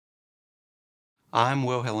I'm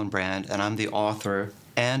Will Hillenbrand, and I'm the author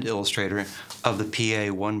and illustrator of the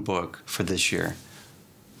PA1 book for this year.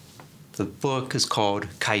 The book is called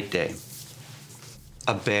Kite Day,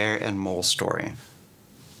 a bear and mole story.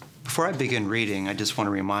 Before I begin reading, I just want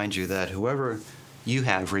to remind you that whoever you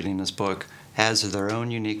have reading this book has their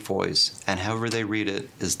own unique voice, and however they read it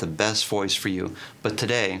is the best voice for you. But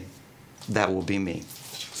today, that will be me.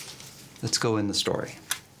 Let's go in the story.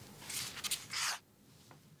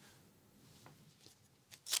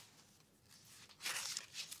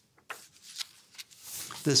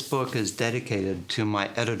 This book is dedicated to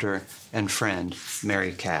my editor and friend,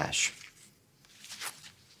 Mary Cash.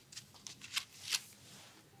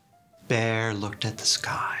 Bear looked at the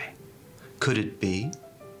sky. Could it be?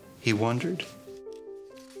 He wondered.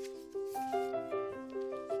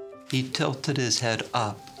 He tilted his head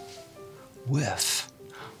up. Whiff,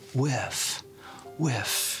 whiff,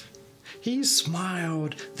 whiff. He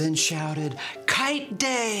smiled, then shouted, "Kite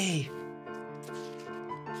Day!"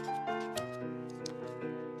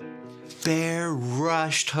 Bear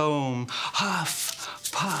rushed home,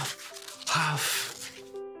 huff, puff, huff.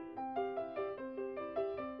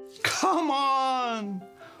 "Come on,"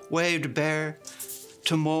 waved Bear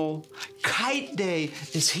to Mole. "Kite Day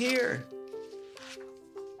is here."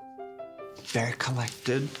 Bear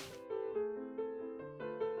collected.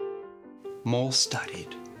 Mole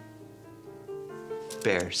studied.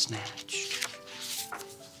 Bear snatched.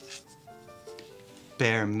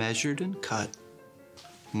 Bear measured and cut.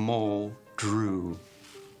 Mole drew.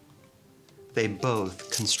 They both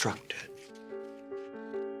constructed.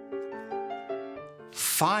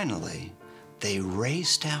 Finally, they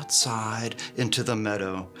raced outside into the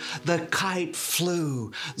meadow. The kite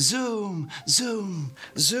flew. Zoom, zoom,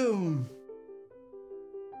 zoom.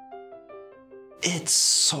 It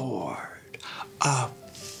soared up,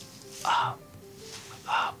 up,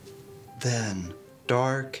 up. Then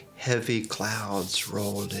dark, heavy clouds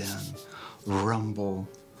rolled in. Rumble,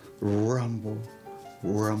 rumble,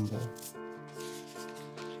 rumble.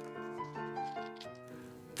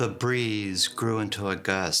 The breeze grew into a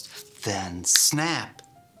gust, then snap!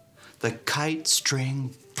 The kite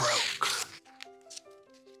string broke.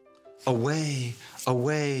 Away,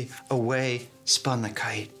 away, away spun the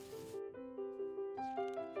kite.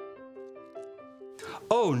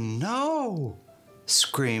 "Oh no!"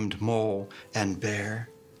 screamed Mole and Bear.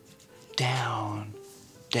 Down,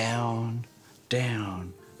 down,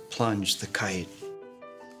 down plunged the kite.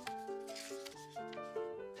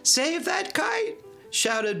 "Save that kite!"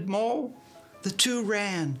 shouted Mole. The two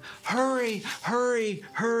ran. "Hurry, hurry,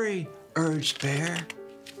 hurry," urged Bear.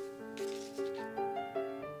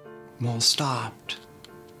 Mole stopped.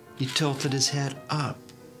 He tilted his head up.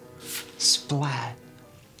 Splat,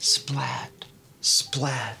 splat,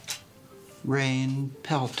 splat. Rain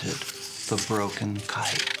pelted the broken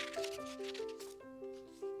kite.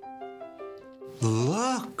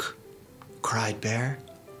 "Look!" cried Bear.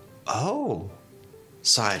 "Oh!"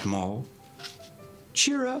 sighed Mole.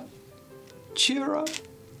 "Cheer up, cheer up,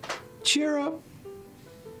 cheer up,"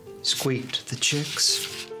 squeaked the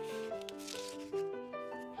chicks.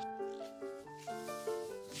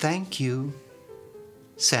 "Thank you,"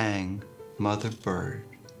 sang Mother Bird.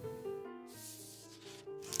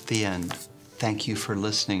 The end. Thank you for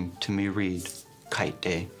listening to me read Kite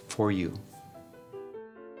Day for you.